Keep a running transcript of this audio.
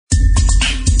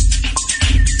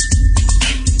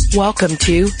Welcome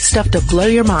to Stuff to Blow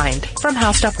Your Mind from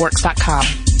HowStuffWorks.com.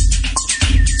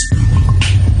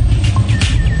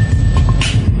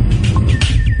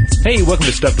 Hey, welcome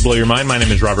to Stuff to Blow Your Mind. My name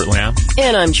is Robert Lamb.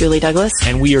 And I'm Julie Douglas.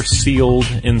 And we are sealed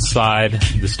inside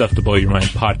the Stuff to Blow Your Mind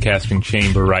podcasting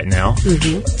chamber right now.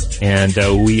 Mm-hmm.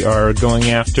 And we are going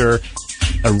after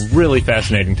a really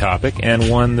fascinating topic, and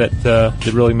one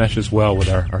that really meshes well with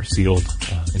our sealed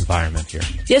environment here.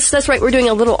 Yes, that's right. We're doing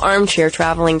a little armchair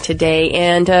traveling today,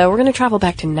 and we're going to travel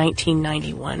back to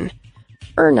 1991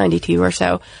 or 92 or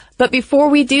so. But before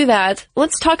we do that,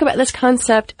 let's talk about this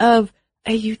concept of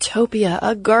a utopia,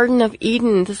 a Garden of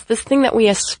Eden, this thing that we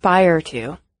aspire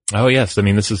to. Oh, yes. I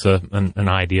mean, this is an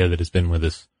idea that has been with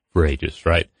us for ages,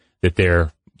 right? That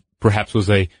there perhaps was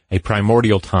a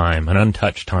primordial time, an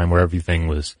untouched time where everything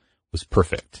was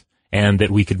perfect, and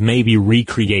that we could maybe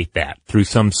recreate that through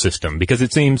some system, because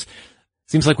it seems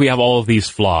like we have all of these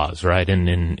flaws, right,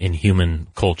 in human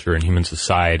culture and human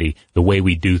society, the way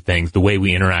we do things, the way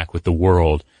we interact with the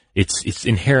world. It's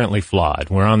inherently flawed.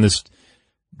 We're on this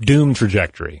doomed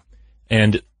trajectory,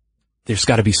 and there's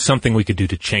got to be something we could do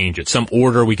to change it. Some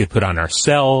order we could put on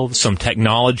ourselves, some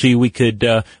technology we could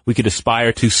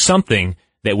aspire to, something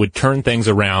that would turn things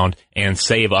around and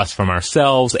save us from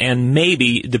ourselves, and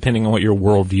maybe, depending on what your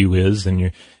worldview is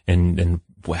and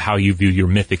how you view your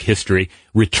mythic history,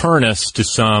 return us to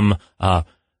some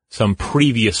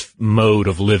previous mode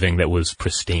of living that was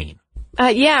pristine.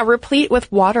 Replete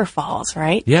with waterfalls,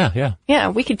 right? Yeah. Yeah,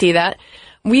 we could do that.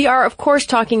 We are, of course,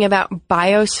 talking about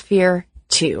Biosphere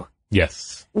 2.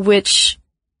 Yes. Which,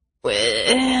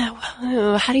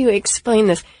 how do you explain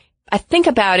this? I think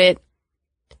about it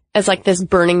as like this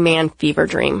Burning Man fever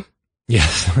dream.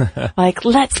 Yes. Like,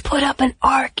 let's put up an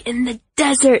ark in the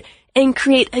desert and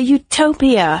create a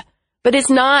utopia. But it's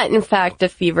not, in fact, a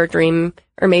fever dream,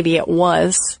 or maybe it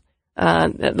was.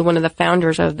 One of the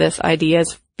founders of this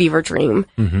idea's fever dream.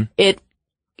 Mm-hmm. It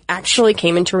actually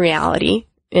came into reality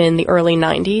in the early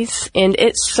 90s, and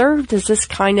it served as this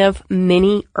kind of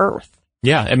mini Earth.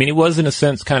 Yeah, I mean, it was, in a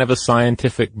sense, kind of a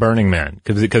scientific Burning Man,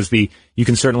 because you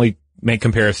can certainly make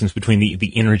comparisons between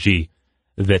the energy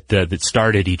that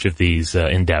started each of these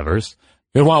endeavors.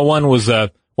 And while one was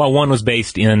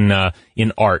based in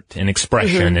art and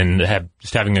expression, mm-hmm. and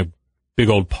having a big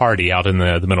old party out in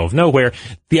the middle of nowhere,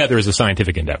 the other is a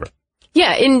scientific endeavor.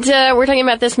 Yeah, and we're talking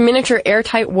about this miniature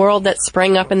airtight world that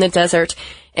sprang up in the desert.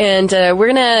 And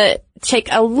we're going to take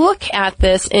a look at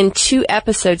this in 2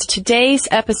 episodes. Today's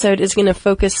episode is going to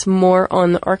focus more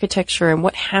on the architecture and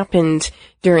what happened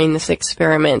during this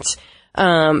experiment.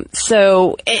 And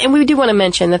we do want to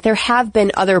mention that there have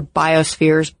been other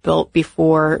biospheres built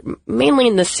before, mainly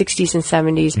in the 60s and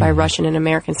 70s by Russian and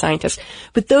American scientists.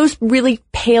 But those really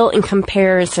pale in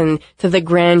comparison to the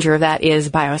grandeur that is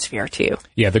Biosphere 2.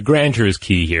 Yeah, the grandeur is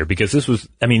key here, because it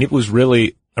was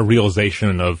really a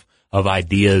realization of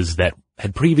ideas that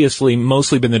had previously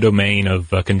mostly been the domain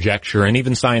of conjecture and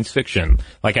even science fiction.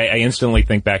 Like, I instantly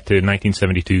think back to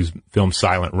 1972's film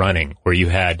Silent Running, where you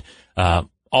had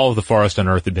all of the forest on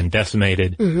Earth had been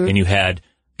decimated, mm-hmm. and you had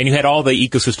all the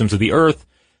ecosystems of the Earth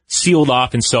sealed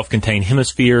off in self-contained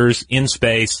hemispheres in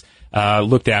space,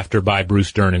 looked after by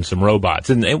Bruce Dern and some robots.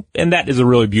 And that is a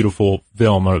really beautiful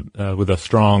film with a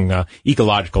strong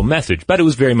ecological message, but it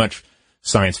was very much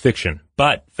science fiction.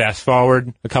 But fast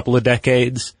forward a couple of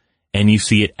decades, and you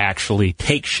see it actually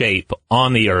take shape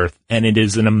on the Earth, and it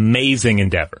is an amazing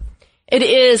endeavor. It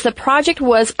is. The project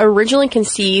was originally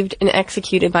conceived and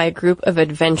executed by a group of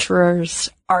adventurers,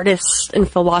 artists, and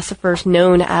philosophers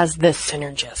known as the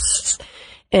Synergists.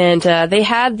 And they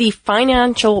had the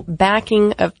financial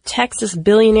backing of Texas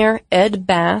billionaire Ed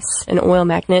Bass, an oil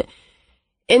magnate.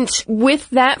 And with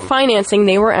that financing,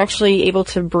 they were actually able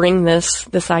to bring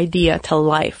this idea to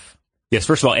life. Yes,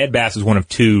 first of all, Ed Bass is one of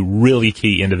 2 really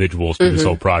key individuals to this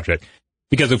whole project,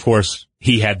 because, of course,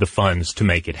 he had the funds to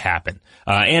make it happen.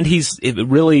 And he's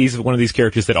one of these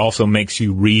characters that also makes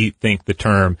you rethink the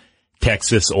term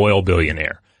Texas oil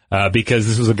billionaire, because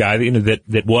this was a guy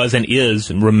that was and is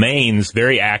and remains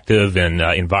very active in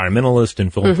environmentalist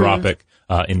and philanthropic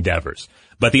endeavors.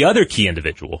 But the other key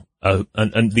individual,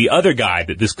 the other guy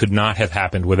that this could not have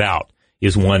happened without,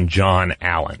 is one John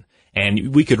Allen.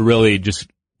 And we could really just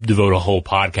devote a whole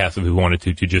podcast, if we wanted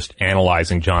to just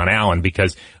analyzing John Allen,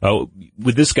 because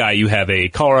with this guy, you have a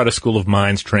Colorado School of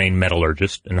Mines trained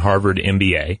metallurgist and Harvard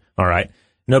MBA. All right.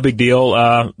 No big deal.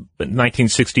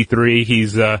 1963,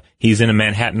 he's in a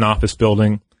Manhattan office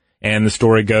building, and the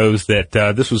story goes that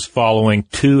this was following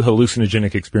 2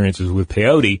 hallucinogenic experiences with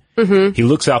peyote. Mm-hmm. He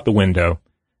looks out the window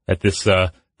at this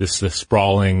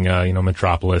sprawling,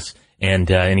 metropolis, and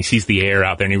he sees the air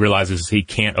out there, and he realizes he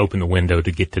can't open the window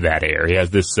to get to that air. He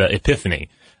has this epiphany.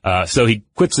 So he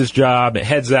quits his job,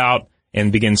 heads out,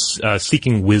 and begins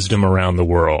seeking wisdom around the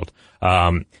world.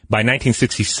 By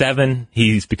 1967,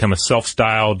 he's become a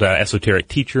self-styled esoteric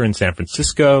teacher in San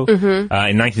Francisco. In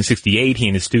 1968, he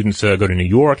and his students go to New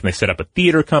York, and they set up a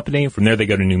theater company. From there, they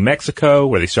go to New Mexico,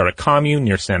 where they start a commune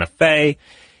near Santa Fe.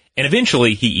 And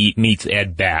eventually, he meets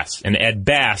Ed Bass, and Ed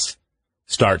Bass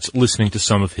starts listening to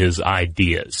some of his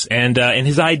ideas. And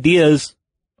his ideas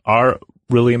are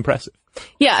really impressive.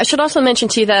 Yeah, I should also mention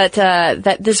too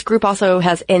that this group also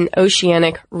has an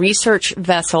oceanic research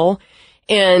vessel,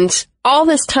 and all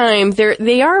this time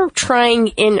they are trying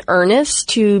in earnest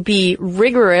to be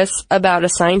rigorous about a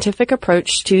scientific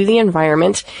approach to the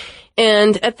environment.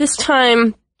 And at this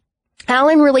time,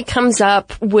 Alan really comes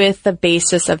up with the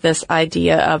basis of this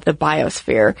idea of the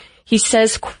biosphere. He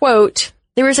says, quote,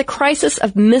 "There is a crisis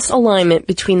of misalignment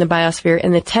between the biosphere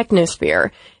and the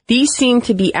technosphere. These seem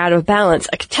to be out of balance,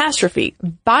 a catastrophe.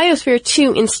 Biosphere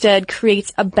 2 instead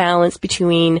creates a balance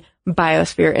between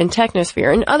biosphere and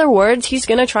technosphere." In other words, he's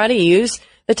going to try to use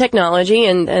the technology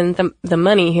and the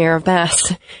money here of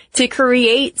Bass to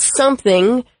create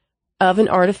something of an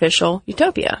artificial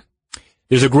utopia.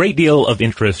 There's a great deal of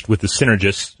interest with the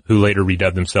synergists, who later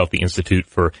redubbed themselves the Institute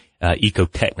for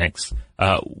Ecotechnics,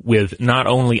 with not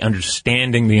only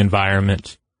understanding the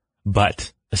environment,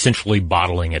 but essentially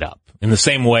bottling it up. In the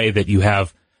same way that you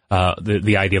have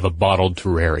the idea of a bottled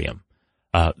terrarium.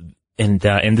 And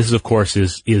this, of course,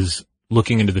 is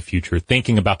looking into the future,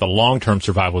 thinking about the long-term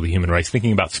survival of the human race,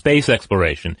 thinking about space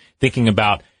exploration, thinking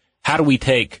about how do we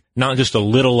take not just a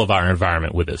little of our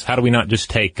environment with us? How do we not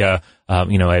just take a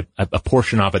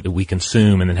portion of it that we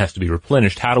consume and then has to be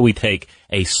replenished? How do we take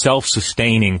a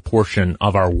self-sustaining portion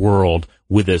of our world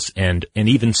with us and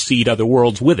even seed other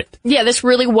worlds with it? Yeah, this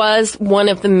really was one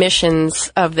of the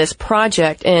missions of this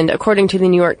project. And according to the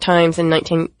New York Times in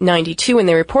 1992, when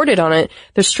they reported on it,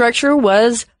 the structure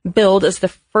was billed as the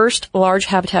first large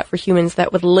habitat for humans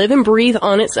that would live and breathe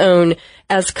on its own,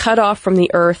 as cut off from the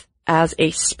Earth as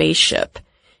a spaceship.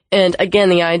 And again,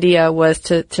 the idea was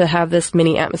to have this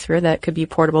mini atmosphere that could be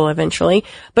portable eventually,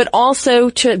 but also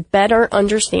to better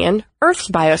understand Earth's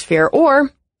biosphere,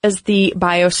 or as the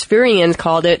Biospherians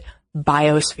called it,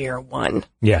 Biosphere 1.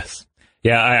 Yes.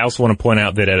 Yeah, I also want to point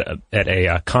out that at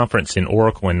a conference in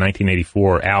Oracle in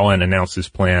 1984, Alan announced his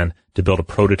plan to build a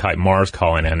prototype Mars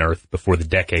colony on Earth before the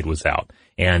decade was out.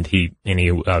 And he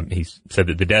said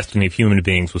that the destiny of human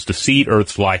beings was to seed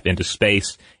Earth's life into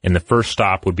space, and the first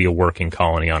stop would be a working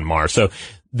colony on Mars. So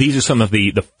these are some of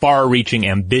the far-reaching,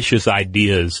 ambitious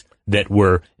ideas that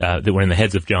were in the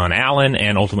heads of John Allen,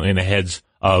 and ultimately in the heads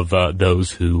of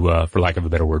those who, for lack of a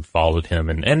better word, followed him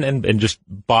and just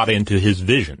bought into his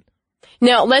vision.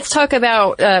 Now, let's talk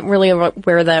about really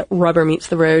where the rubber meets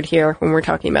the road here when we're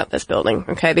talking about this building,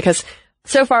 okay? Because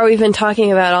so far we've been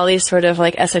talking about all these sort of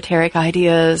like esoteric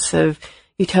ideas of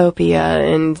utopia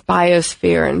and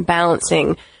biosphere and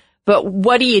balancing. But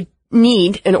what do you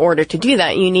need in order to do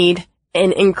that? You need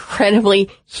an incredibly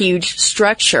huge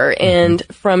structure. And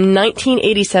from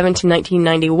 1987 to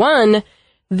 1991,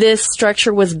 this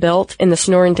structure was built in the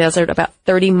Sonoran Desert about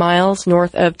 30 miles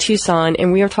north of Tucson,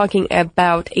 and we are talking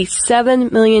about a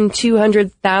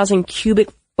 7,200,000 cubic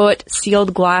foot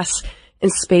sealed glass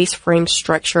and space frame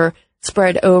structure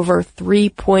spread over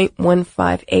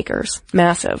 3.15 acres.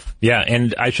 Massive. Yeah,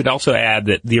 and I should also add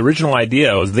that the original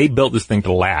idea was they built this thing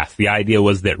to last. The idea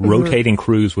was that rotating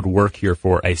crews would work here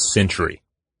for a century.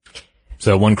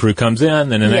 So one crew comes in,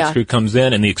 then the next crew comes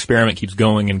in, and the experiment keeps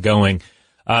going and going.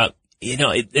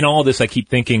 In all this, I keep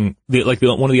thinking one of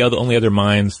the only other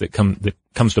minds that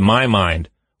comes to my mind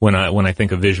when I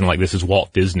think of vision like this is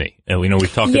Walt Disney. And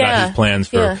we've talked about his plans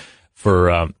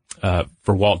for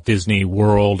Walt Disney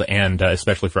World and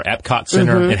especially for Epcot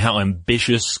Center, and how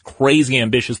crazy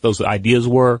ambitious those ideas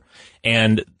were,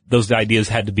 and those ideas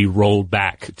had to be rolled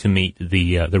back to meet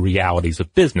the realities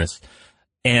of business.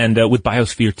 And with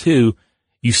Biosphere 2,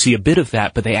 you see a bit of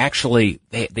that, but they actually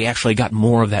got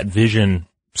more of that vision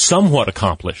somewhat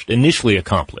initially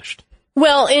accomplished.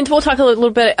 Well, and we'll talk a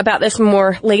little bit about this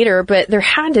more later, but there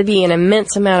had to be an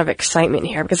immense amount of excitement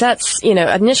here, because that's,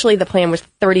 initially the plan was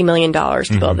 $30 million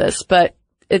to build this, but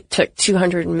it took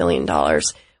 $200 million.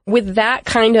 With that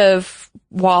kind of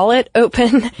wallet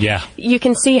open, you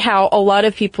can see how a lot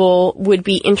of people would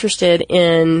be interested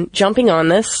in jumping on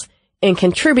this and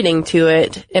contributing to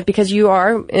it, because you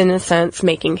are, in a sense,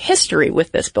 making history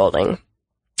with this building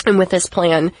and with this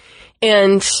plan.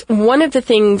 And one of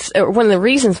the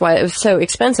reasons why it was so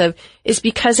expensive is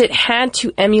because it had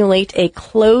to emulate a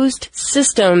closed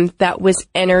system that was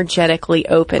energetically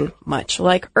open, much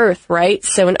like Earth, right?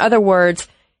 So in other words,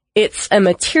 it's a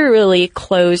materially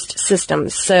closed system.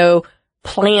 So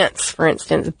plants, for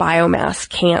instance, biomass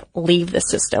can't leave the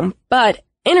system, but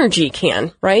energy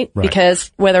can, right?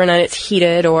 Because whether or not it's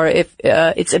heated or if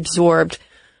it's absorbed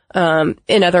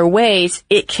in other ways,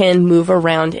 it can move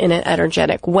around in an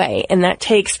energetic way. And that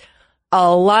takes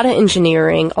a lot of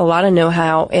engineering, a lot of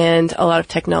know-how, and a lot of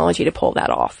technology to pull that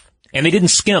off. And they didn't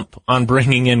skimp on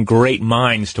bringing in great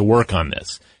minds to work on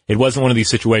this. It wasn't one of these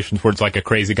situations where it's like a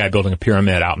crazy guy building a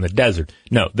pyramid out in the desert.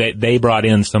 No, they brought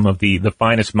in some of the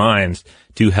finest minds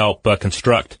to help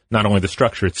construct not only the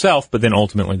structure itself, but then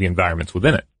ultimately the environments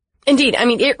within it. Indeed. I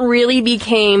mean, it really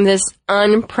became this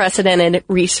unprecedented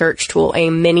research tool, a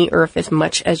mini Earth as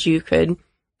much as you could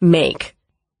make.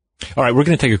 All right, we're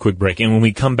going to take a quick break, and when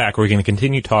we come back, we're going to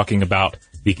continue talking about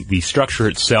the structure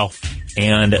itself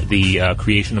and the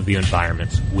creation of the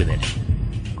environments within it.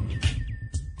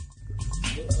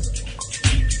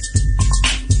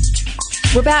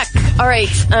 We're back. All right.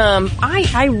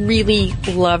 I really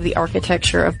love the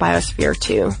architecture of Biosphere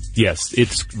 2. Yes,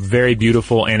 it's very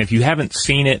beautiful, and if you haven't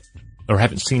seen it or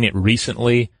haven't seen it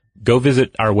recently, go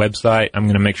visit our website. I'm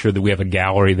going to make sure that we have a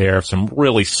gallery there of some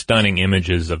really stunning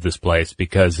images of this place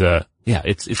because,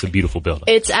 it's a beautiful building.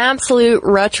 It's absolute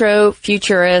retro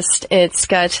futurist. It's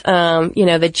got,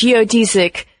 the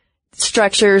geodesic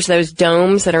structures, those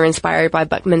domes that are inspired by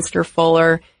Buckminster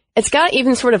Fuller. It's got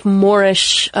even sort of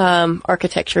Moorish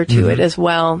architecture to it as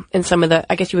well, in some of the,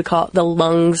 I guess you would call it the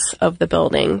lungs of the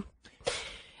building.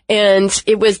 And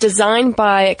it was designed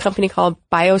by a company called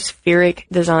Biosphere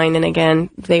Design, and again,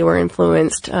 they were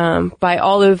influenced by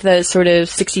all of the sort of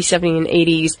 60s, 70s, and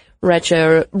 80s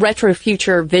retro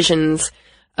future visions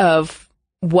of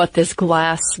what this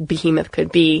glass behemoth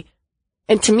could be.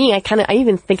 And to me, I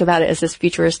even think about it as this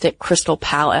futuristic crystal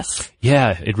palace.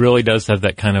 Yeah, it really does have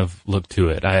that kind of look to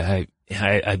it. I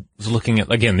was looking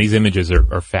at, again, these images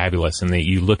are fabulous, and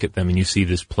you look at them and you see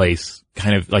this place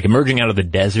kind of like emerging out of the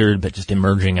desert, but just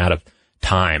emerging out of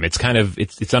time. It's kind of,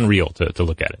 it's unreal to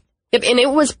look at it. Yep, and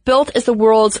it was built as the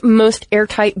world's most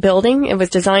airtight building. It was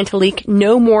designed to leak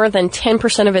no more than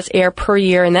 10% of its air per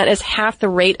year, and that is half the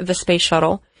rate of the space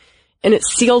shuttle. And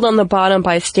it's sealed on the bottom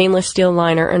by a stainless steel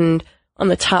liner and on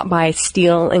the top by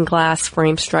steel and glass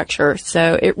frame structure.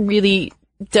 So it really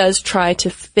does try to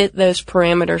fit those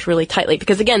parameters really tightly.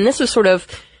 Because again, this was sort of,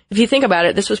 if you think about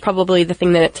it, this was probably the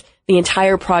thing that the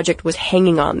entire project was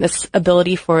hanging on, this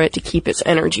ability for it to keep its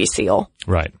energy seal.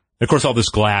 Right. Of course, all this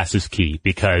glass is key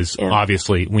because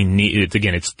obviously we need,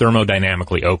 it's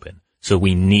thermodynamically open. So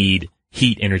we need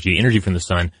heat energy from the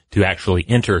sun to actually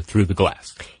enter through the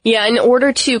glass. Yeah, in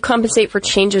order to compensate for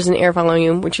changes in air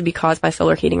volume, which would be caused by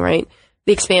solar heating, right?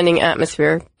 The expanding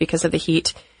atmosphere because of the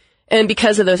heat. And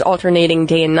because of those alternating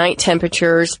day and night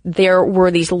temperatures, there were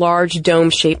these large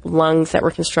dome-shaped lungs that were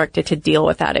constructed to deal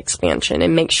with that expansion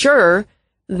and make sure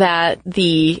that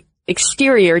the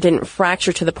exterior didn't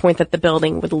fracture to the point that the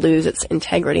building would lose its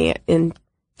integrity in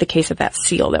the case of that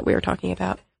seal that we were talking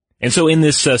about. And so in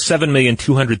this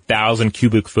 7,200,000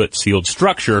 cubic foot sealed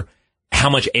structure, how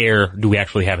much air do we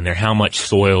actually have in there? How much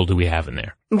soil do we have in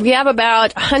there? We have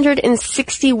about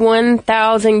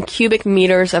 161,000 cubic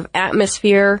meters of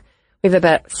atmosphere. We have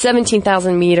about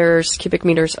 17,000 cubic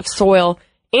meters of soil,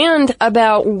 and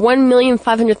about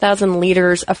 1,500,000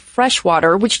 liters of fresh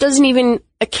water, which doesn't even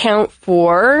account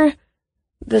for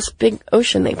this big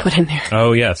ocean they put in there.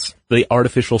 Oh, yes. The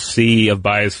artificial sea of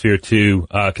Biosphere 2,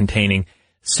 containing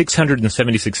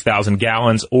 676,000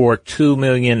 gallons or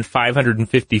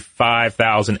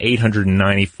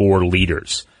 2,555,894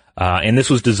 liters. And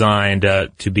this was designed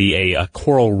to be a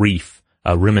coral reef,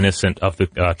 reminiscent of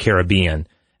the Caribbean.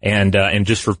 And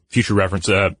just for future reference,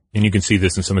 and you can see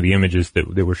this in some of the images that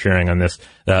we're sharing on this,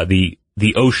 the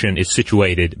ocean is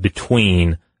situated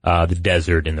between the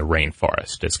desert and the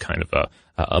rainforest. It's kind of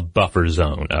a buffer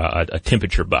zone, a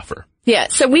temperature buffer. Yeah,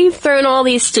 so we've thrown all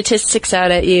these statistics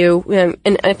out at you,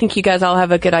 and I think you guys all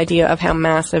have a good idea of how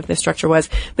massive this structure was.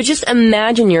 But just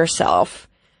imagine yourself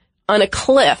on a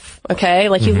cliff, okay?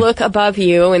 Like you look above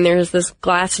you and there's this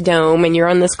glass dome and you're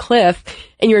on this cliff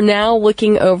and you're now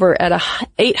looking over at a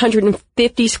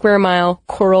 850 square mile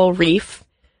coral reef,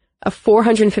 a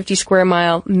 450 square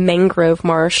mile mangrove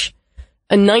marsh,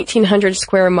 a 1,900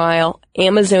 square mile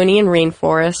Amazonian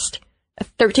rainforest, a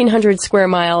 1,300 square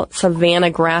mile savanna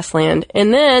grassland,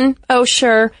 and then, oh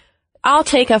sure, I'll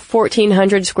take a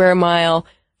 1,400 square mile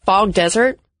fog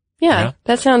desert. Yeah,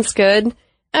 that sounds good.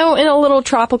 Oh, and a little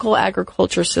tropical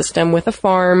agriculture system with a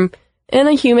farm and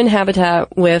a human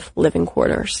habitat with living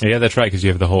quarters. Yeah, that's right, because you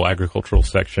have the whole agricultural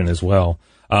section as well.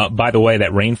 By the way,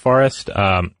 that rainforest,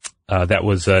 that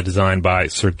was designed by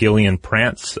Sir Gillian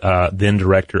Prance, then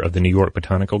director of the New York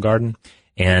Botanical Garden.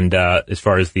 And as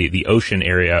far as the ocean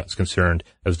area is concerned,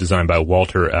 it was designed by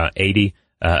Walter Adey,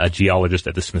 a geologist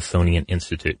at the Smithsonian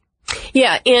Institute.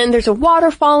 Yeah, and there's a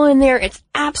waterfall in there. It's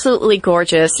absolutely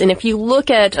gorgeous. And if you look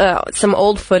at some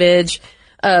old footage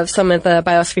of some of the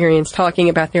biospherians talking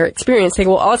about their experience, they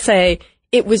will all say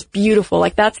it was beautiful.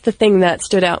 Like, that's the thing that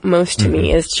stood out most to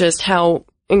me, is just how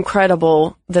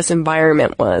incredible this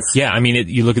environment was. Yeah, I mean,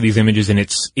 you look at these images and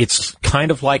it's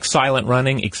kind of like Silent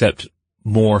Running, except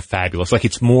more fabulous. Like,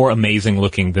 it's more amazing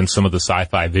looking than some of the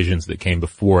sci-fi visions that came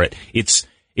before it.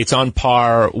 It's on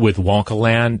par with Wonka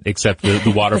Land, except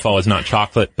the waterfall is not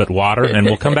chocolate, but water. And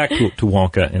we'll come back to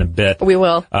Wonka in a bit. We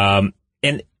will. And,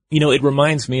 it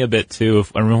reminds me a bit, too,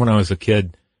 of, I remember when I was a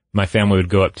kid, my family would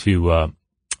go up to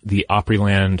the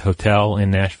Opryland Hotel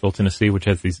in Nashville, Tennessee, which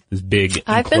has this big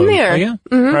I've been there. Oh, yeah?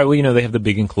 Mm-hmm. Right, well, they have the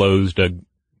big enclosed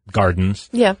gardens.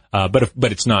 Yeah. But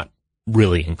it's not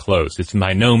really enclosed. It's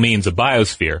by no means a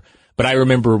biosphere. But I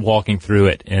remember walking through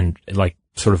it and, like,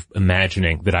 sort of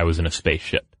imagining that I was in a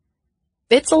spaceship.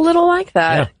 It's a little like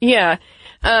that. Yeah.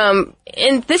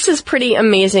 And this is pretty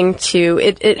amazing too.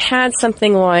 It had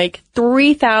something like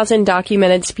 3,000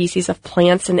 documented species of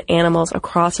plants and animals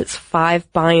across its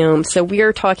 5 biomes. So we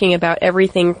are talking about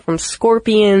everything from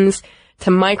scorpions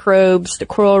to microbes to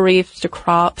coral reefs to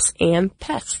crops and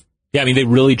pests. Yeah, I mean, they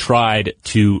really tried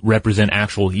to represent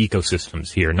actual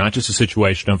ecosystems here, not just a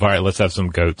situation of, all right, let's have some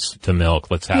goats to milk,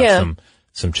 let's have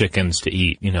some chickens to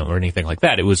eat, or anything like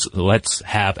that. It was, let's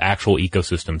have actual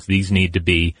ecosystems. These need to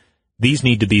be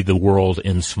the world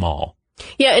in small.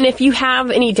 Yeah, and if you have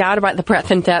any doubt about the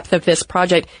breadth and depth of this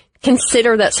project,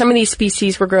 consider that some of these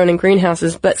species were grown in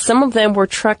greenhouses, but some of them were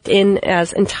trucked in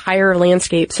as entire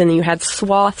landscapes, and you had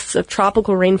swaths of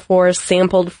tropical rainforest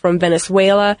sampled from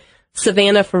Venezuela,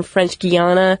 savanna from French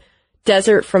Guiana,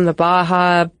 desert from the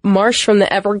Baja, marsh from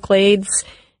the Everglades.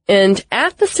 And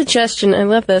at the suggestion, I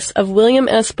love this, of William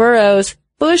S. Burroughs,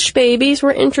 bush babies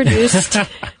were introduced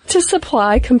to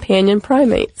supply companion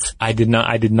primates. I did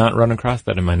not run across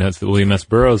that in my notes that William S.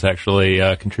 Burroughs actually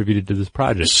contributed to this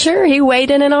project. Sure, he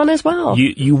weighed in on as well.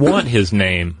 You want his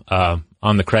name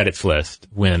on the credits list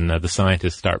when the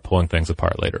scientists start pulling things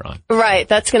apart later on. Right,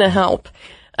 that's going to help.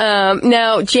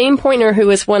 Now, Jane Pointner, who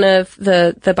is one of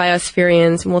the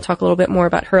Biospherians, and we'll talk a little bit more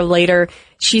about her later,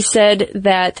 she said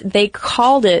that they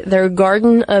called it their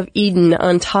Garden of Eden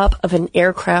on top of an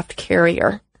aircraft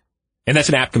carrier. And that's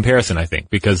an apt comparison, I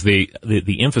think, because the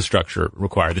infrastructure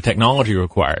required, the technology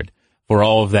required for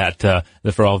all of that,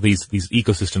 for all of these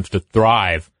ecosystems to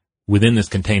thrive within this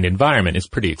contained environment is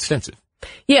pretty extensive.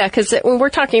 Yeah, because when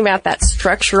we're talking about that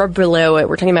structure below it,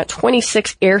 we're talking about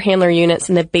 26 air handler units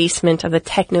in the basement of the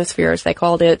technosphere, as they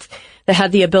called it, that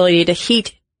had the ability to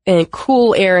heat and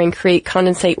cool air and create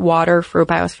condensate water for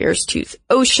Biosphere's 2's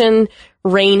ocean,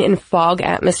 rain, and fog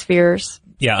atmospheres.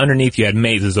 Yeah, underneath you had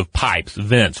mazes of pipes,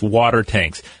 vents, water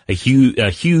tanks, a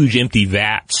huge empty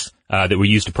vats that were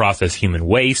used to process human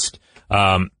waste.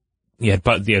 You had,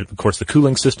 of course, the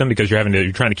cooling system, because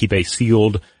you're trying to keep a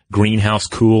sealed greenhouse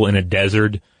cool in a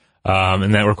desert,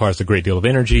 and that requires a great deal of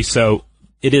energy. So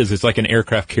it's like an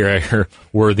aircraft carrier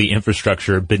worthy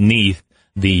infrastructure beneath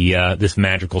this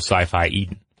magical sci-fi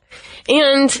Eden.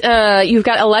 And you've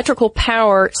got electrical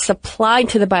power supplied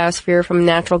to the Biosphere from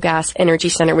Natural Gas Energy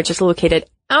Center, which is located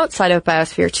outside of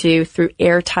Biosphere 2 through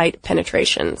airtight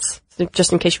penetrations. So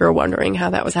just in case you were wondering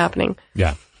how that was happening.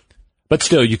 Yeah. But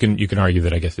still, you can argue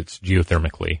that I guess it's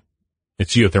geothermically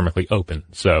open,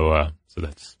 so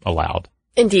that's allowed.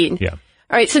 Indeed. Yeah.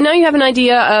 All right, so now you have an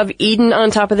idea of Eden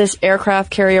on top of this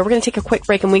aircraft carrier. We're going to take a quick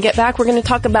break, and when we get back, we're going to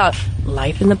talk about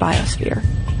life in the biosphere.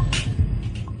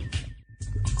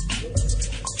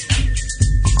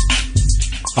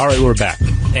 All right, we're back.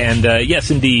 And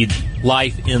yes, indeed,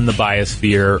 life in the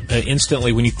biosphere.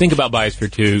 Instantly, when you think about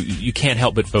Biosphere 2, you can't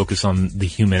help but focus on the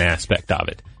human aspect of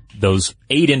it. Those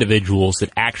 8 individuals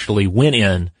that actually went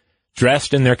in,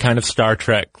 dressed in their kind of Star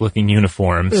Trek-looking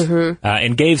uniforms,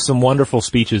 and gave some wonderful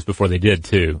speeches before they did,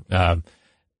 too,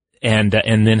 and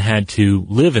then had to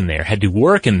live in there, had to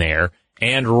work in there,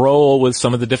 and roll with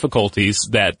some of the difficulties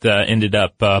that ended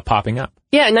up popping up.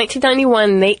 Yeah, in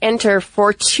 1991, they enter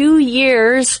for 2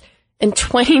 years and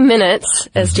 20 minutes,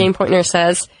 as Jane Pointner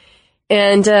says,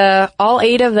 and all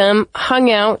 8 of them hung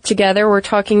out together. We're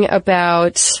talking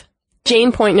about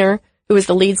Jane Pointner, who was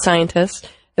the lead scientist.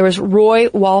 There was Roy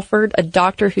Walford, a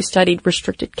doctor who studied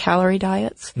restricted calorie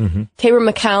diets. Tabor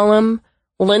McCallum,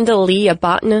 Linda Lee, a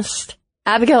botanist,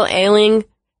 Abigail Ailing,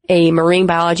 a marine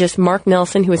biologist, Mark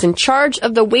Nelson, who was in charge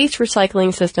of the waste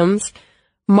recycling systems,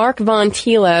 Mark Von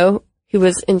Tilo, who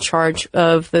was in charge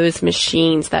of those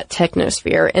machines, that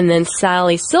technosphere, and then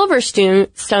Sally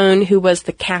Silverstone, who was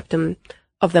the captain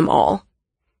of them all.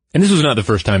 And this was not the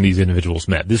first time these individuals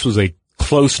met. This was a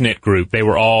close-knit group. They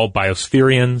were all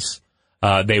biospherians.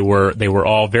 They were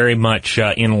all very much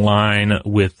in line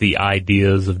with the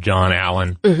ideas of John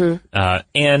Allen.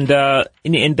 And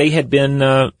they had been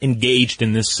engaged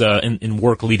in this in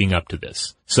work leading up to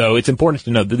this. So it's important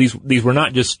to note that these were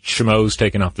not just schmoes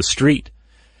taken off the street.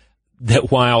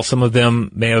 That while some of them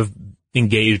may have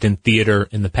engaged in theater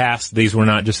in the past, these were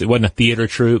not just, it wasn't a theater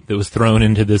troupe that was thrown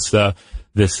into this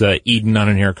Eden on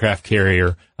an aircraft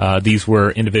carrier. These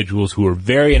were individuals who were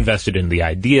very invested in the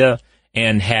idea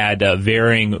and had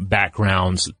varying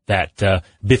backgrounds that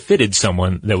befitted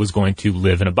someone that was going to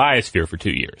live in a biosphere for 2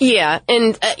 years. Yeah,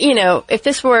 and if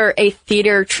this were a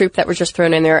theater troupe that was just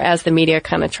thrown in there, as the media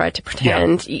kind of tried to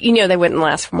pretend, they wouldn't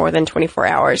last for more than 24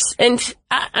 hours. And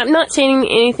I'm not saying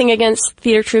anything against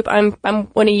theater troupe. I'm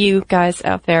one of you guys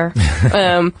out there.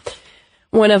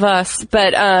 One of us,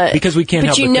 but because we can't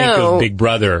help but think of Big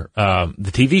Brother,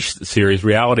 the TV series,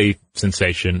 reality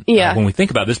sensation. When we think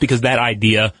about this, because that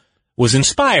idea was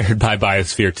inspired by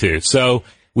Biosphere too. So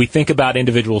we think about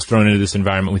individuals thrown into this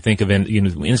environment. We think of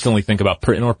we instantly think about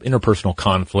interpersonal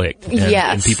conflict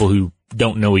and people who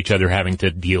don't know each other having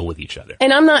to deal with each other.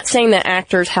 And I'm not saying that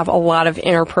actors have a lot of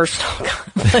interpersonal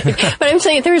conflict, but I'm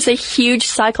saying there's a huge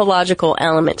psychological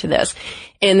element to this,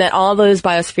 in that all those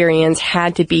biospherians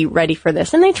had to be ready for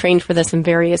this, and they trained for this in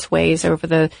various ways over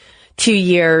the 2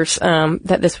 years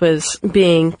that this was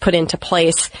being put into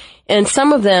place. And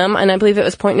some of them, and I believe it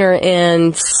was Pointner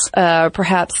and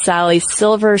perhaps Sally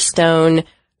Silverstone,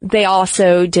 they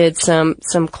also did some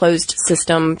closed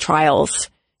system trials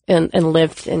and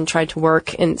lived and tried to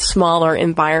work in smaller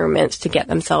environments to get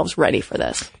themselves ready for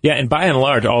this. Yeah, and by and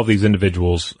large, all of these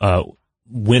individuals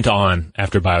went on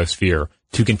after Biosphere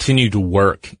to continue to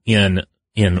work in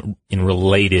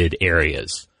related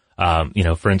areas.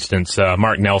 For instance,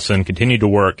 Mark Nelson continued to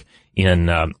work in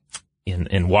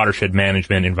watershed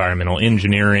management, environmental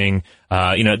engineering.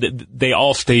 They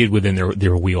all stayed within their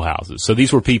wheelhouses. So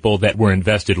these were people that were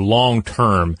invested long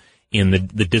term in the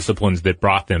disciplines that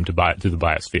brought them to the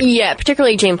biosphere. Yeah,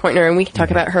 particularly Jane Pointner, and we can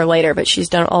talk about her later, but she's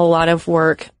done a lot of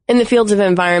work in the fields of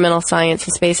environmental science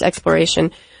and space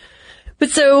exploration. But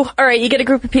so, all right, you get a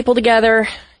group of people together.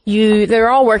 They're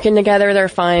all working together. They're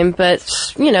fine, but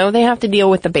they have to deal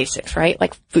with the basics, right?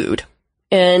 Like food.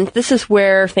 And this is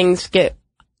where things get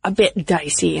a bit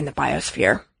dicey in the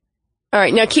biosphere. All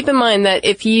right, now keep in mind that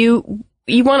if you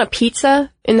want a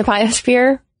pizza in the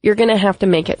biosphere, you're going to have to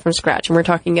make it from scratch. And we're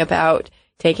talking about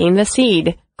taking the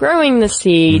seed, growing the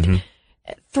seed,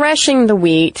 threshing the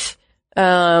wheat,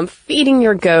 feeding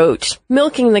your goat,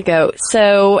 milking the goat.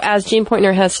 So as Jane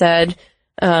Pointner has said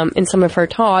in some of her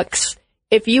talks,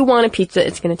 if you want a pizza,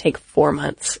 it's going to take 4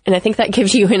 months. And I think that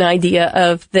gives you an idea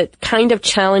of the kind of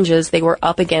challenges they were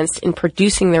up against in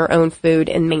producing their own food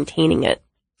and maintaining it.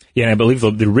 Yeah, and I believe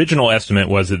the original estimate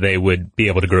was that they would be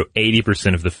able to grow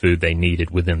 80% of the food they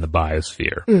needed within the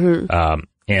biosphere.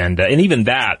 And even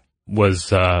that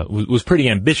was pretty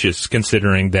ambitious,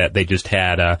 considering that they just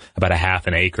had about a half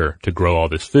an acre to grow all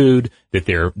this food, that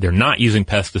they're not using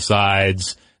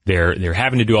pesticides, they're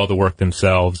having to do all the work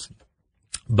themselves.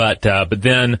 But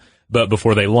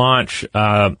before they launch,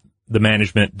 the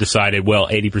management decided, well,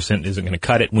 80% isn't going to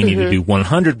cut it. We need to do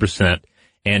 100%.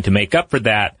 And to make up for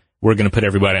that, we're going to put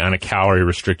everybody on a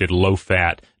calorie-restricted,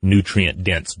 low-fat,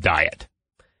 nutrient-dense diet.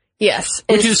 Yes.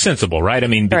 Which is sensible, right? I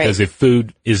mean, because if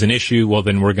food is an issue, well,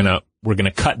 then we're going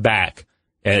to cut back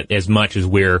as much as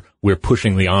we're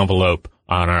pushing the envelope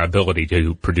on our ability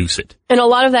to produce it. And a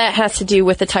lot of that has to do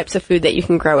with the types of food that you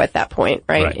can grow at that point,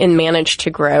 right? And manage to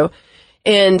grow.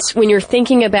 And when you're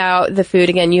thinking about the food,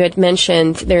 again, you had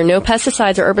mentioned there are no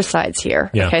pesticides or herbicides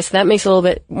here. Yeah. Okay, so that makes it a little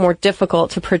bit more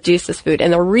difficult to produce this food.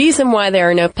 And the reason why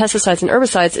there are no pesticides and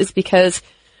herbicides is because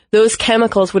those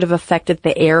chemicals would have affected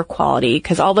the air quality.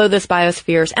 Because although this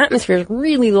biosphere's atmosphere is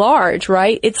really large,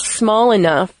 right, it's small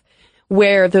enough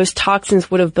where those toxins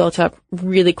would have built up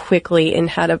really quickly and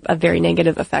had a very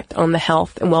negative effect on the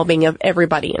health and well-being of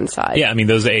everybody inside. Yeah, I mean,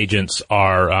 those agents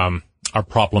are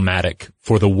problematic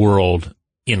for the world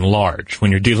in large.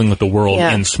 When you're dealing with the world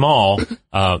in small,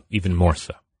 even more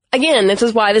so. Again, this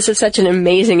is why this is such an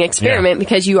amazing experiment,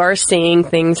 because you are seeing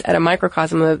things at a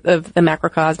microcosm of the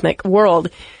macrocosmic world.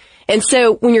 And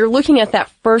so when you're looking at that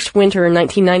first winter in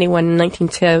 1991 and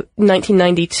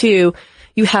 1992,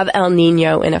 you have El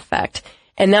Nino in effect.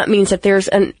 And that means that there's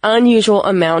an unusual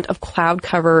amount of cloud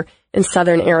cover in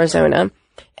southern Arizona.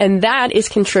 And that is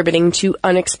contributing to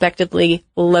unexpectedly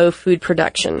low food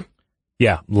production.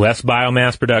 Yeah, less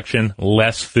biomass production,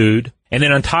 less food. And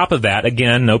then on top of that,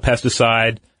 again, no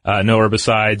pesticide, no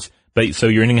herbicides, but so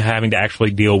you're having to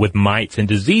actually deal with mites and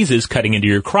diseases cutting into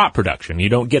your crop production. You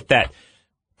don't get that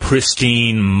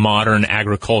pristine, modern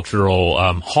agricultural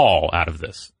haul out of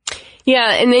this.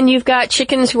 Yeah, and then you've got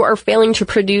chickens who are failing to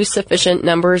produce sufficient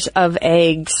numbers of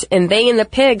eggs, and they and the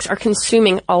pigs are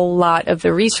consuming a lot of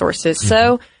the resources. Mm-hmm.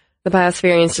 So the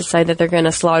biospherians decide that they're going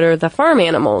to slaughter the farm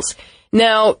animals.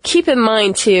 Now, keep in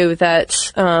mind, too, that,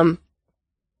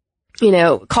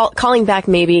 calling back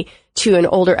maybe to an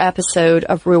older episode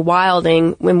of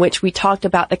Rewilding in which we talked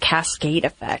about the cascade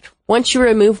effect. Once you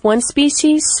remove one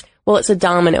species, well, it's a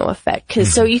domino effect.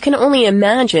 So you can only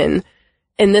imagine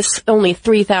in this only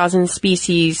 3,000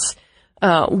 species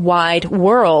wide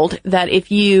world that if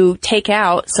you take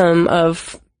out some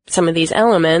of these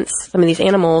elements, some of these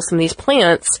animals, some of these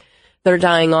plants that are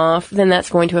dying off, then that's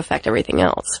going to affect everything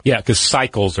else. Yeah, because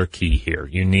cycles are key here.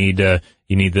 You need the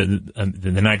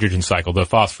nitrogen cycle, the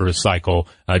phosphorus cycle,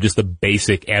 just the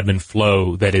basic ebb and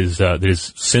flow that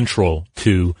is central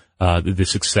to the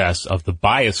success of the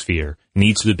biosphere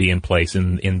needs to be in place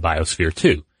in Biosphere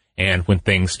 2. And when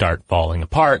things start falling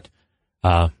apart,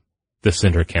 the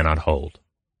center cannot hold.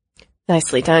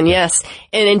 Nicely done, yes.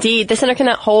 And indeed, the center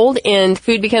cannot hold and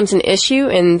food becomes an issue,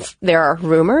 and there are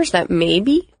rumors that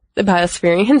maybe the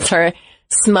biospherians are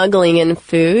smuggling in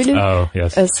food. Oh,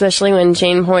 yes. Especially when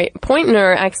Jane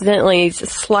Pointner accidentally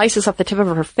slices off the tip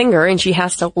of her finger and she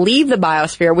has to leave the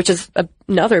biosphere, which is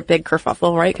another big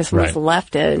kerfuffle, right? Because someone's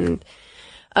left it.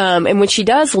 And when she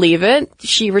does leave it,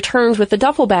 she returns with a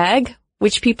duffel bag,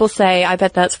 which people say, I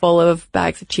bet that's full of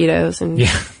bags of Cheetos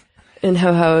and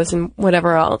Ho-Hos and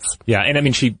whatever else. Yeah, and I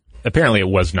mean, apparently it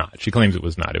was not. She claims it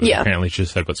was not. It was apparently she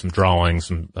just had put some drawings,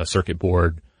 some circuit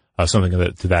board, something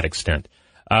to that extent.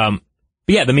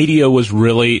 But yeah, the media was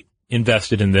really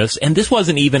invested in this, and this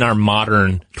wasn't even our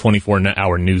modern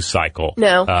 24-hour news cycle.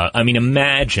 No. I mean,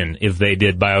 imagine if they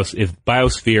did if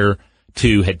Biosphere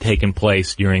 2 had taken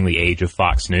place during the age of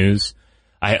Fox News.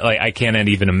 I cannot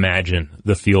even imagine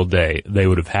the field day they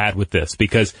would have had with this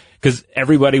because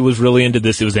everybody was really into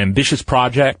this. It was an ambitious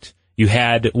project. You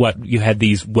had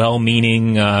these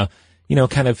well-meaning, kind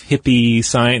of hippie,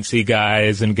 sciencey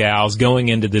guys and gals going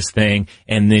into this thing,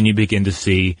 and then you begin to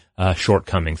see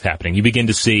shortcomings happening. You begin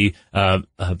to see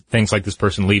things like this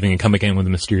person leaving and coming in with a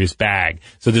mysterious bag.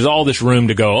 So there's all this room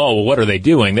to go, oh, well, what are they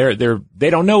doing? They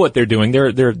don't know what they're doing.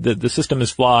 The system is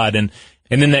flawed,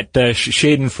 and then that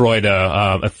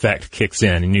Schadenfreude effect kicks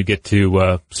in, and you get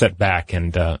to sit back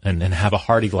and have a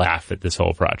hearty laugh at this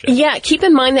whole project. Yeah, keep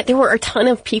in mind that there were a ton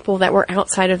of people that were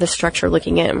outside of the structure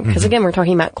looking in, because again, we're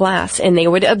talking about glass, and they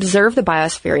would observe the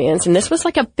biospherians, and this was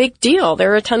like a big deal. There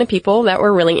were a ton of people that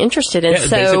were really interested in. Yeah, so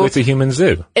basically, it's a human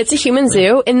zoo. It's a human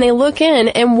zoo, and they look in,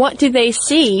 and what do they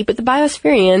see? But the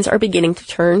biospherians are beginning to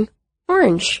turn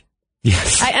orange.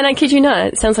 Yes. And I kid you not,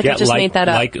 it sounds like I just made that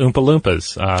up. Like Oompa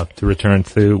Loompas, to return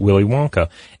to Willy Wonka.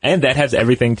 And that has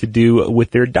everything to do with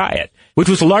their diet, which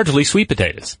was largely sweet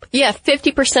potatoes. Yeah,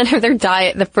 50% of their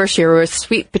diet the first year was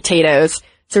sweet potatoes.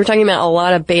 So we're talking about a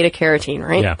lot of beta carotene,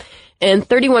 right? Yeah. And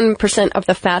 31% of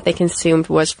the fat they consumed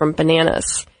was from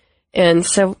bananas. And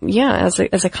so, yeah,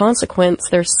 as a consequence,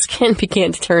 their skin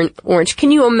began to turn orange.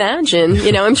 Can you imagine?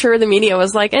 I'm sure the media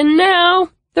was like, and now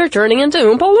they're turning into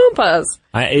Oompa Loompas.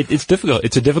 It's difficult.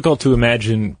 It's difficult to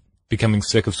imagine becoming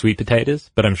sick of sweet potatoes,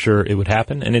 but I'm sure it would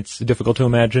happen. And it's difficult to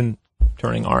imagine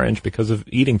turning orange because of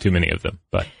eating too many of them.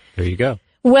 But there you go.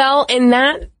 Well, and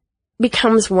that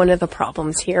becomes one of the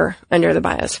problems here under the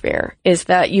biosphere, is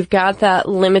that you've got that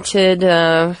limited,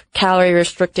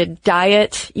 calorie-restricted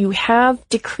diet. You have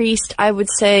decreased, I would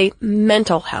say,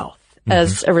 mental health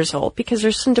as a result, because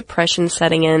there's some depression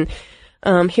setting in.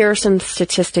 Here are some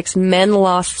statistics. Men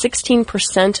lost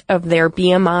 16% of their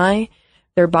BMI,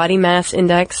 their body mass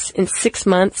index, in 6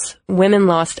 months. Women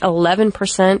lost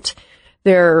 11%.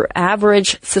 Their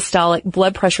average systolic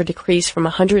blood pressure decreased from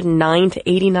 109 to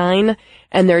 89,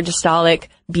 and their diastolic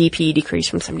BP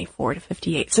decreased from 74 to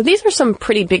 58. So these are some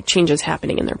pretty big changes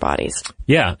happening in their bodies.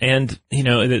 Yeah, and,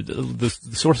 the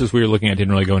sources we were looking at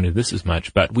didn't really go into this as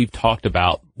much, but we've talked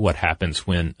about what happens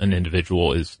when an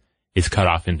individual is cut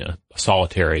off into a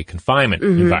solitary confinement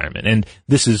environment. And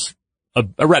this is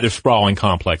a rather sprawling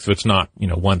complex, so it's not,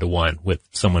 one-to-one with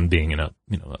someone being in a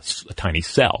tiny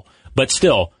cell. But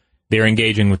still, they're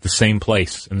engaging with the same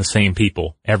place and the same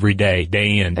people every day,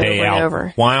 day in, day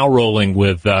out, while rolling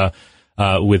with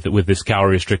this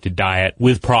calorie-restricted diet,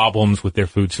 with problems with their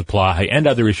food supply and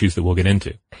other issues that we'll get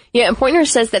into. Yeah, and Pointner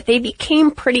says that they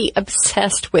became pretty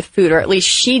obsessed with food, or at least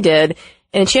she did.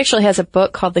 And she actually has a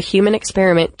book called The Human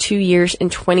Experiment, 2 years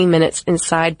and 20 minutes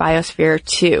inside Biosphere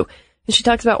 2. And she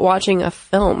talks about watching a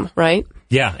film, right?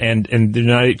 Yeah, and they're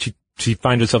not, she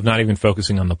finds herself not even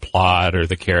focusing on the plot or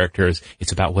the characters.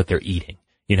 It's about what they're eating,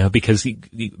 because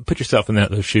you put yourself in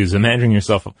those shoes, imagining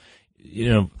yourself,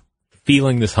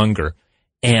 feeling this hunger,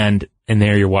 and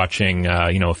there you're watching,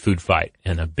 a food fight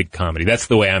and a big comedy. That's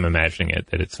the way I'm imagining it,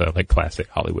 that it's like classic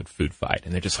Hollywood food fight.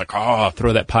 And they're just like, oh,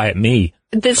 throw that pie at me.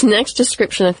 This next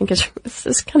description, I think,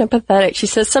 is kind of pathetic. She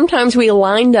says, sometimes we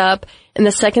lined up in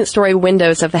the second-story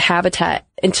windows of the habitat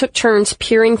and took turns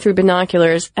peering through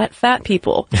binoculars at fat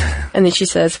people. And then she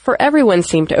says, for everyone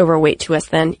seemed overweight to us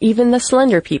then, even the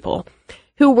slender people,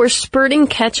 who were spurting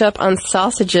ketchup on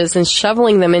sausages and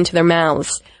shoveling them into their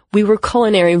mouths. We were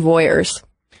culinary voyeurs.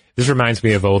 This reminds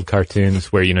me of old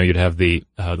cartoons where, you'd have the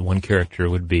one character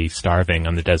would be starving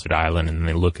on the desert island, and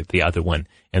they look at the other one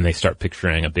and they start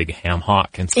picturing a big ham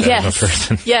hock instead of a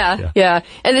person. Yeah.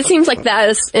 And it seems like that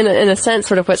is, in a sense,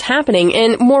 sort of what's happening.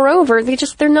 And moreover,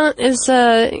 they're not as,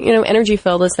 energy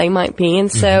filled as they might be.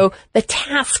 And so the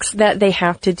tasks that they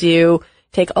have to do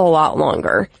take a lot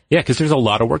longer. Yeah, because there's a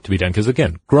lot of work to be done. Because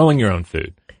again, growing your own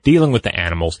food, dealing with the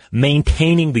animals,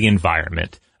 maintaining the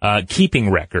environment, keeping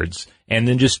records, and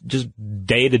then just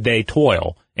day-to-day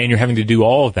toil. And you're having to do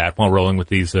all of that while rolling with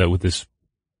this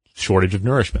shortage of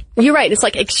nourishment. You're right. It's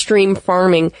like extreme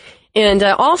farming. And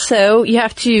also, you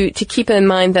have to keep in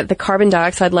mind that the carbon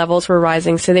dioxide levels were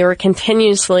rising, so they were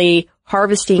continuously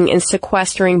harvesting and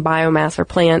sequestering biomass or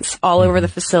plants all over the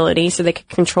facility so they could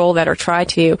control that or try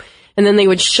to. And then they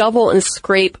would shovel and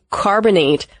scrape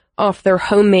carbonate off their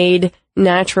homemade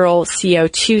natural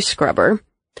CO2 scrubber.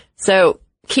 So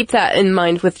keep that in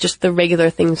mind with just the regular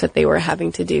things that they were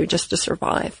having to do just to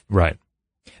survive. Right.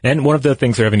 And one of the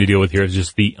things they're having to deal with here is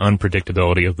just the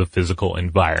unpredictability of the physical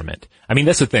environment. I mean,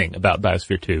 that's the thing about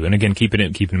Biosphere 2. And again, keep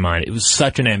in mind, it was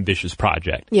such an ambitious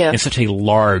project. Yeah. It's such a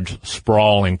large,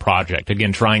 sprawling project.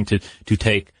 Again, trying to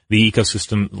take the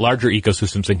ecosystem, larger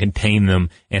ecosystems, and contain them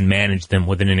and manage them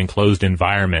within an enclosed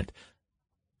environment.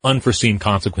 Unforeseen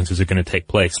consequences are going to take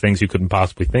place, things you couldn't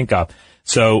possibly think of.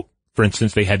 So, for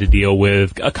instance, they had to deal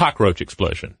with a cockroach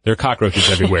explosion. There are cockroaches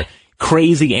everywhere.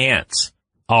 Crazy ants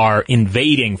are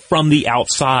invading from the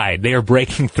outside. They are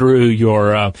breaking through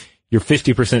your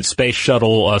 50% space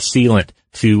shuttle sealant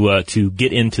to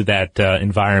get into that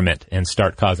environment and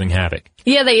start causing havoc.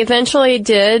 Yeah, they eventually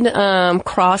did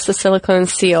cross the silicone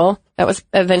seal that was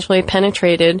eventually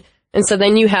penetrated. And so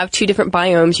then you have two different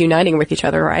biomes uniting with each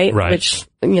other, right? Right. Which,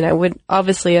 would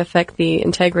obviously affect the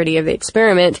integrity of the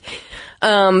experiment.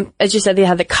 As you said, they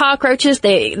had the cockroaches.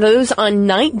 Those on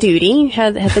night duty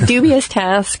had the dubious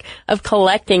task of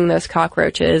collecting those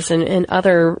cockroaches and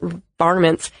other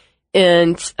varmints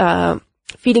and,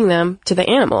 feeding them to the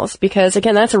animals. Because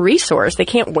again, that's a resource. They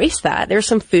can't waste that. There's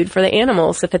some food for the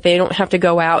animals so that they don't have to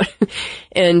go out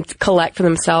and collect for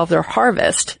themselves or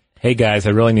harvest. Hey guys, I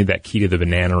really need that key to the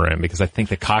banana room because I think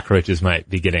the cockroaches might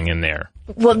be getting in there.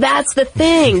 Well, that's the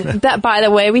thing. That, by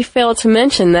the way, we failed to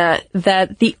mention that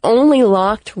the only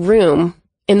locked room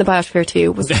in the Biosphere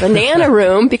 2 was the banana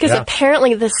room because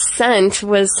apparently the scent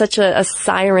was such a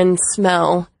siren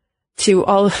smell to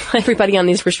everybody on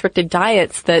these restricted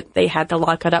diets that they had to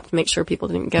lock it up to make sure people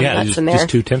didn't go nuts in there. Just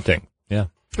too tempting. Yeah.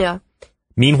 Yeah.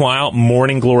 Meanwhile,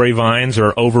 morning glory vines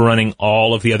are overrunning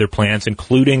all of the other plants,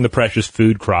 including the precious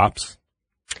food crops.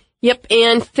 Yep,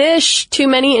 and fish, too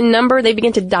many in number, they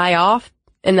begin to die off,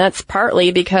 and that's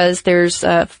partly because there's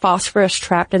phosphorus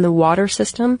trapped in the water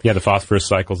system. Yeah, the phosphorus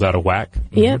cycle's out of whack.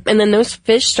 Mm-hmm. Yeah, and then those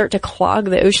fish start to clog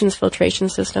the ocean's filtration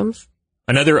systems.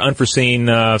 Another unforeseen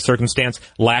circumstance,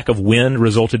 lack of wind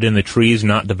resulted in the trees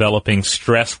not developing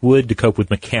stress wood to cope with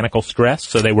mechanical stress,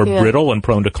 so they were brittle and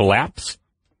prone to collapse.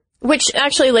 Which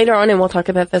actually later on, and we'll talk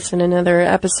about this in another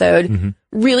episode,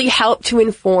 really helped to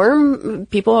inform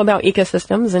people about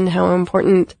ecosystems and how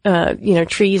important,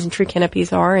 trees and tree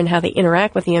canopies are and how they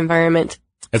interact with the environment.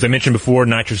 As I mentioned before,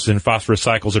 nitrous and phosphorus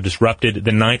cycles are disrupted.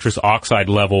 The nitrous oxide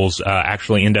levels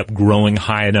actually end up growing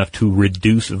high enough to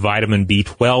reduce vitamin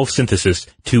B12 synthesis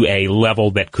to a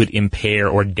level that could impair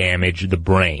or damage the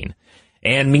brain.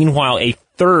 And meanwhile, a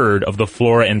third of the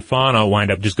flora and fauna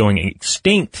wind up just going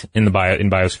extinct in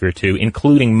Biosphere 2,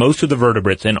 including most of the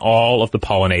vertebrates and all of the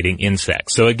pollinating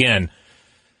insects. So again,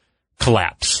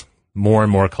 collapse. More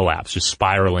and more collapse, just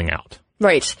spiraling out.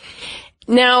 Right.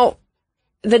 Now,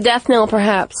 the death knell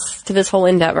perhaps to this whole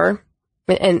endeavor,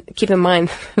 and keep in mind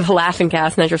the laughing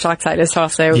gas, nitrous oxide, is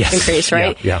also increased,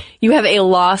 right? Yeah. You have a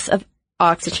loss of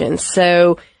oxygen.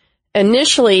 So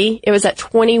initially, it was at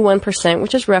 21%,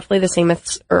 which is roughly the same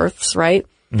as Earth's, right?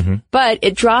 but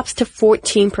it drops to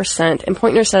 14%. And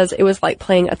Pointner says it was like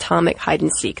playing atomic hide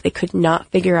and seek. They could not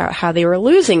figure out how they were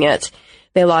losing it.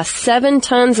 They lost 7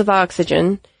 tons of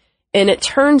oxygen, and it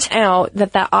turns out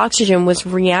that that oxygen was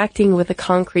reacting with a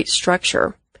concrete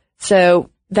structure. So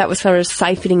that was sort of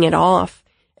siphoning it off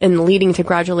and leading to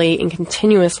gradually and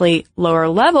continuously lower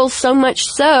levels, so much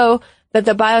so that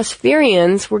the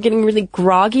Biospherians were getting really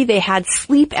groggy. They had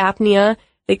sleep apnea.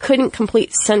 They couldn't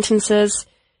complete sentences.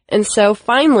 And so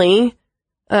finally,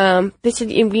 they said,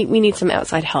 we need some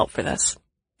outside help for this,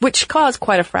 which caused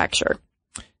quite a fracture.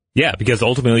 Yeah, because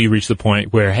ultimately you reach the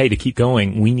point where, hey, to keep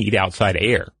going, we need outside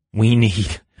air. We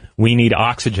need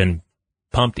oxygen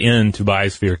pumped into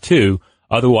Biosphere 2.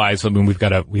 Otherwise, I mean, we got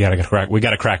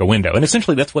to crack a window. And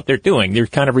essentially that's what they're doing. They're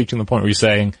kind of reaching the point where you're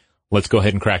saying, let's go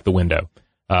ahead and crack the window,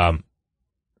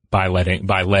 by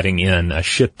letting in a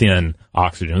shipped in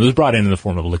oxygen. It was brought in the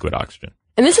form of liquid oxygen.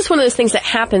 And this is one of those things that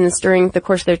happens during the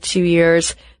course of their 2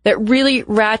 years that really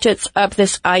ratchets up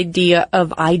this idea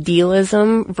of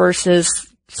idealism versus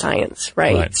science,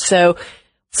 right? So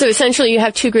essentially you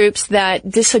have two groups that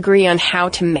disagree on how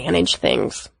to manage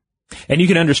things. And you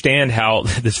can understand how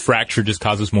this fracture just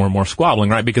causes more and more squabbling,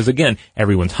 right? Because again,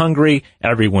 everyone's hungry,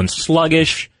 everyone's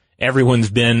sluggish, everyone's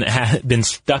been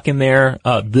stuck in there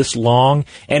this long,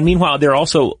 and meanwhile there are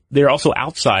also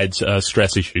outside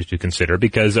stress issues to consider,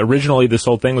 because originally this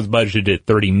whole thing was budgeted at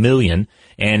 $30 million,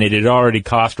 and it had already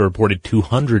cost or reported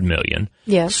 $200 million.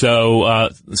 Yeah. So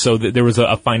there was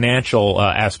a financial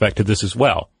aspect to this as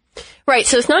well. Right.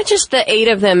 So it's not just the 8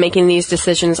 of them making these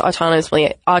decisions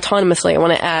autonomously. I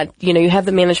want to add, you have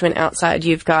the management outside.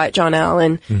 You've got John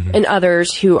Allen and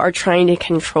others who are trying to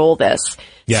control this.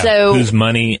 Yeah. So, whose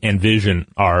money and vision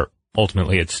are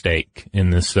ultimately at stake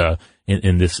in this,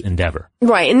 in this endeavor.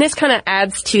 Right. And this kind of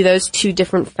adds to those two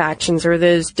different factions, or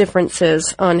those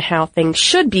differences on how things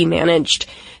should be managed.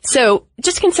 So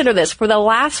just consider this. For the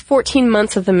last 14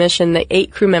 months of the mission, the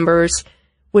 8 crew members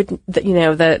would,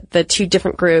 the 2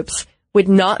 different groups would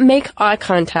not make eye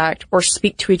contact or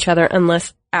speak to each other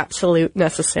unless absolute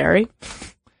necessary.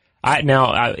 I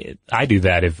do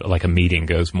that if like a meeting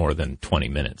goes more than 20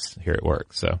 minutes here at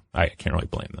work, so I can't really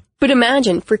blame them. But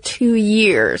imagine for 2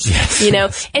 years,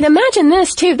 yes. And imagine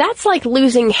this too. That's like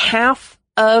losing half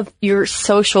of your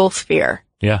social sphere.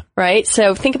 Yeah. Right?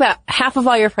 So think about half of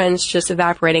all your friends just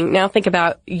evaporating. Now think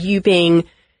about you being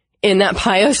in that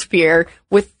biosphere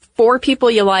with 4 people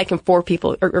you like and 4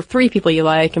 people, or 3 people you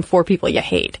like and 4 people you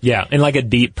hate. Yeah, and like a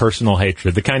deep personal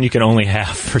hatred, the kind you can only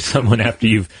have for someone after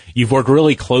you've worked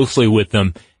really closely with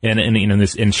them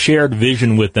and shared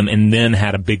vision with them, and then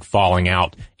had a big falling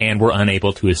out and were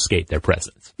unable to escape their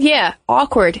presence. Yeah,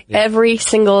 awkward every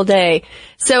single day.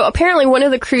 So apparently one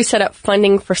of the crew set up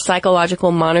funding for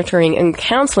psychological monitoring and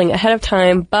counseling ahead of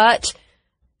time, but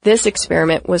this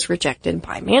experiment was rejected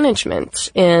by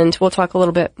management, and we'll talk a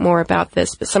little bit more about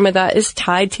this, but some of that is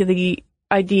tied to the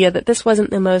idea that this wasn't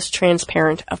the most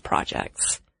transparent of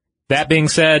projects. That being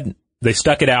said, they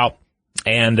stuck it out,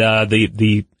 and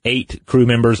the 8 crew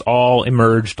members all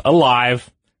emerged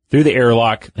alive through the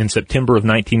airlock in September of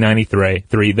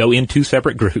 1993, though in 2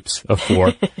 separate groups of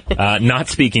 4, not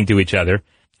speaking to each other.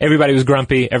 Everybody was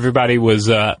grumpy. Everybody was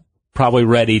probably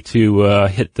ready to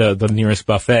hit the nearest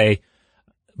buffet.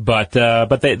 But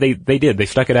they did. They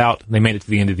stuck it out. They made it to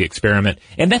the end of the experiment.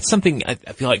 And that's something I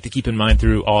feel like to keep in mind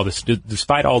through all this,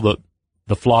 despite all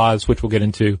the flaws, which we'll get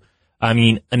into. I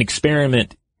mean, an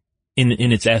experiment in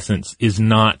its essence is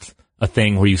not a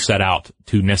thing where you set out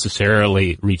to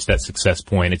necessarily reach that success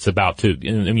point. It's about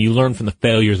you learn from the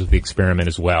failures of the experiment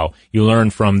as well. You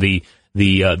learn from the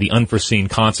unforeseen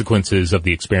consequences of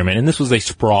the experiment. And this was a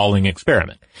sprawling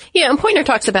experiment. Yeah, and Pointner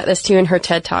talks about this too in her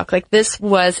TED Talk. Like, this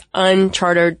was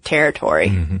uncharted territory.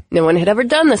 Mm-hmm. No one had ever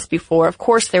done this before. Of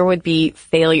course, there would be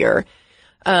failure.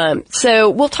 So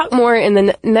we'll talk more in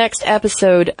the next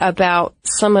episode about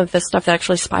some of the stuff that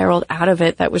actually spiraled out of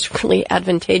it that was really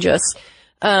advantageous.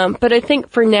 But I think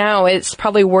for now, it's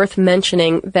probably worth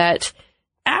mentioning that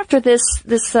after this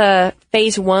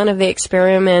phase 1 of the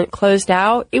experiment closed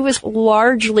out, it was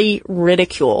largely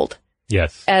ridiculed.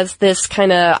 Yes. As this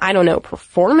kind of,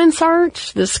 performance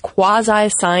art, this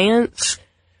quasi-science.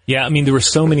 Yeah, I mean, there were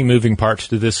so many moving parts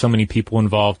to this, so many people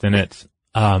involved in it.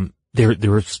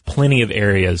 There was plenty of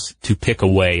areas to pick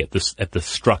away at the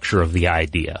structure of the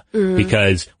idea. Mm-hmm.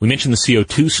 Because we mentioned the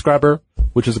CO2 scrubber,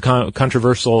 which is a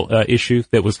controversial issue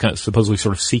that was supposedly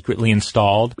sort of secretly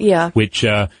installed. Yeah.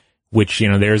 Which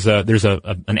there's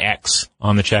an X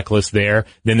on the checklist there.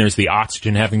 Then there's the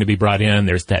oxygen having to be brought in.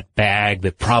 There's that bag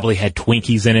that probably had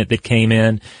Twinkies in it that came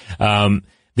in.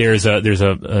 There's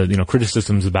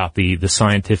criticisms about the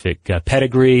scientific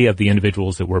pedigree of the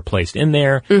individuals that were placed in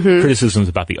there, criticisms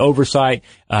about the oversight,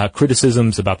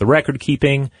 criticisms about the record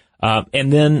keeping,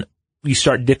 and then you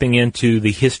start dipping into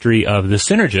the history of the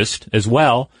synergist as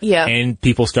well. Yeah. And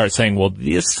people start saying, well,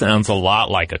 this sounds a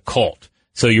lot like a cult.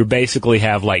 So you basically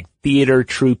have like theater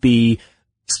troupey,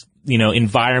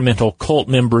 environmental cult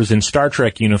members in Star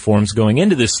Trek uniforms going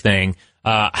into this thing.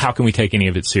 How can we take any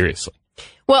of it seriously?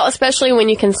 Well, especially when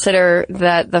you consider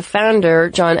that the founder,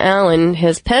 John Allen,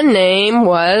 his pen name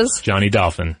was Johnny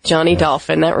Dolphin. Johnny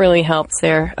Dolphin. That really helps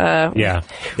there. Yeah.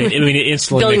 It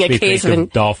instantly makes me think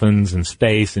of dolphins and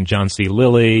space and John C.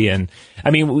 Lilly. And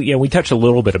we touched a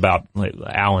little bit about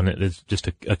Allen as just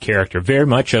a character, very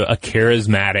much a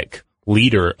charismatic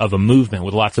leader of a movement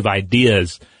with lots of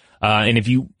ideas. And if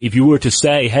you were to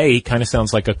say, hey, he kind of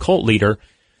sounds like a cult leader,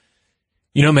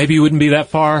 maybe you wouldn't be that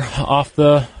far off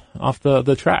the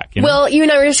track. Well, you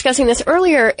and I were discussing this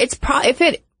earlier. If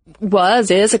it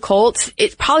is a cult,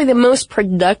 it's probably the most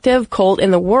productive cult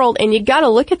in the world. And you gotta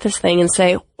look at this thing and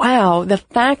say, wow, the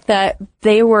fact that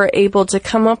they were able to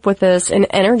come up with this and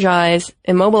energize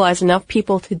and mobilize enough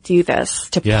people to do this,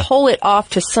 to pull it off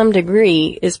to some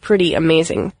degree is pretty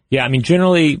amazing. Yeah,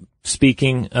 generally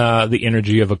speaking, the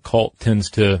energy of a cult tends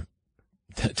to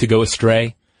go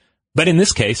astray. But in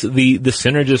this case, the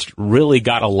synergist really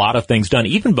got a lot of things done,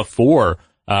 even before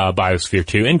Biosphere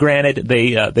 2. And granted,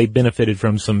 they benefited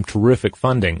from some terrific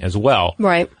funding as well.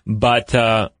 Right. But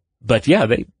yeah,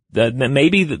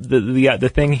 maybe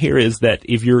the thing here is that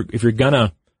if you're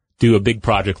gonna do a big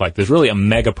project like this, really a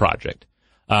mega project,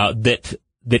 that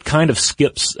kind of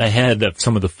skips ahead of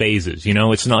some of the phases.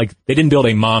 It's not like they didn't build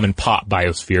a mom and pop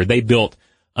Biosphere. They built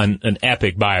an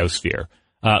epic Biosphere.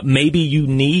 Maybe you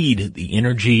need the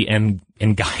energy and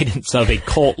guidance of a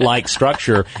cult-like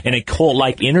structure and a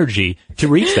cult-like energy to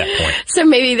reach that point. So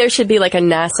maybe there should be like a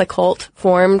NASA cult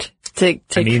formed to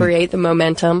create the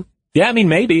momentum. Yeah,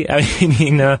 maybe.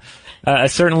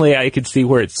 Certainly I could see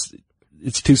where it's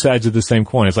two sides of the same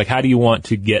coin. It's like, how do you want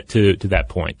to get to that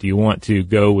point? Do you want to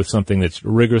go with something that's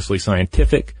rigorously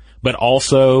scientific, but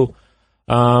also,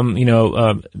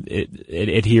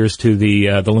 it adheres to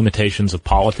the limitations of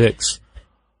politics?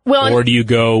 Well, or do you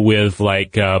go with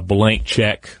like blank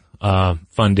check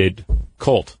funded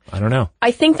cult? I don't know. I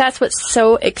think that's what's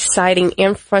so exciting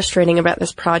and frustrating about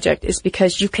this project is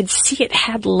because you could see it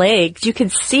had legs. You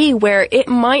could see where it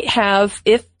might have,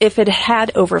 if it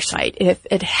had oversight, if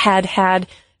it had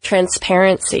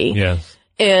transparency. Yes.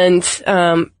 And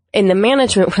the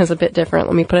management was a bit different,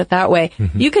 let me put it that way.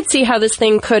 Mm-hmm. You could see how this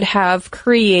thing could have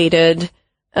created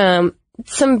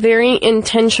some very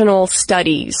intentional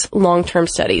studies, long-term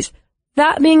studies.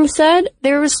 That being said,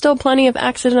 there was still plenty of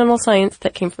accidental science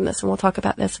that came from this, and we'll talk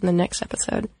about this in the next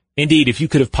episode. Indeed, if you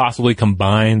could have possibly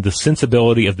combined the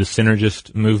sensibility of the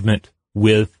synergist movement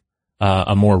with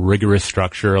a more rigorous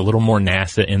structure, a little more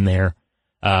NASA in there,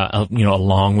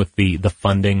 along with the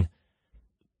funding,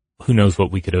 who knows what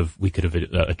we could have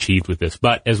achieved with this.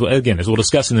 But as we'll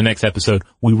discuss in the next episode,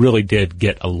 we really did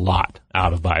get a lot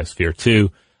out of Biosphere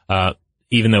 2.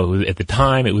 Even though at the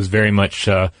time it was very much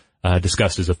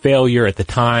discussed as a failure. At the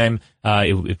time,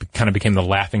 it kind of became the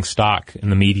laughing stock in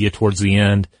the media towards the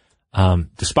end.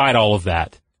 Despite all of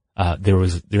that,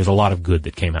 there's a lot of good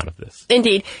that came out of this.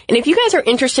 Indeed. And if you guys are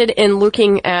interested in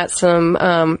looking at some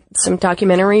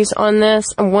documentaries on this,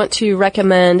 I want to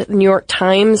recommend the New York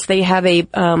Times. They have a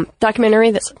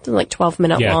documentary that's something like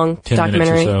 12-minute long 10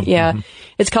 documentary. minutes or so. Yeah. Mm-hmm.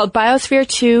 It's called Biosphere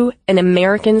 2, An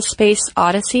American Space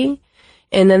Odyssey.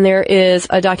 And then there is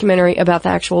a documentary about the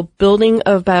actual building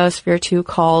of Biosphere 2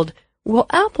 called Will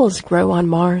Apples Grow on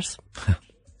Mars?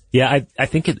 Yeah, I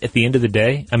think at the end of the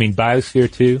day,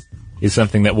 Biosphere 2 is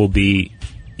something that will be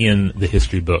in the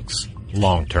history books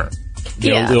long term.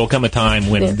 There will come a time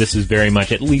when this is very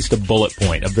much at least a bullet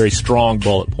point, a very strong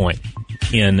bullet point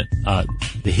in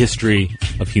the history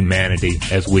of humanity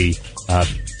as we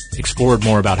explored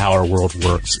more about how our world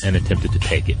works and attempted to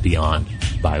take it beyond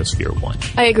Biosphere 1.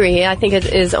 I agree. I think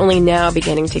it is only now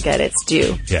beginning to get its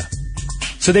due. Yeah.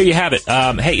 So there you have it.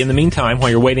 Hey, in the meantime, while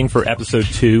you're waiting for episode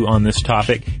 2 on this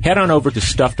topic, head on over to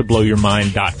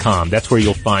StuffToBlowYourMind.com. That's where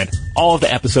you'll find all of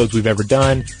the episodes we've ever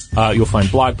done. You'll find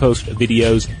blog posts,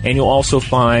 videos, and you'll also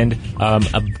find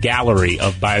a gallery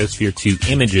of Biosphere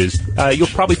 2 images. You'll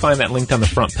probably find that linked on the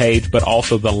front page, but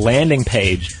also the landing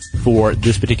page for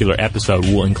this particular episode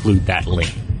will include that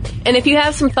link. And if you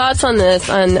have some thoughts on this,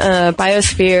 on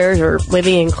biospheres or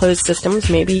living in closed systems,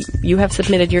 maybe you have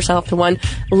submitted yourself to one,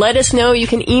 let us know. You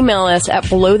can email us at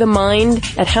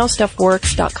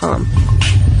blowthemind@howstuffworks.com.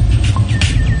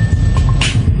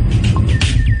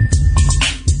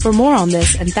 For more on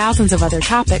this and thousands of other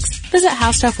topics, visit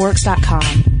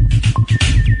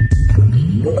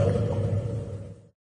howstuffworks.com.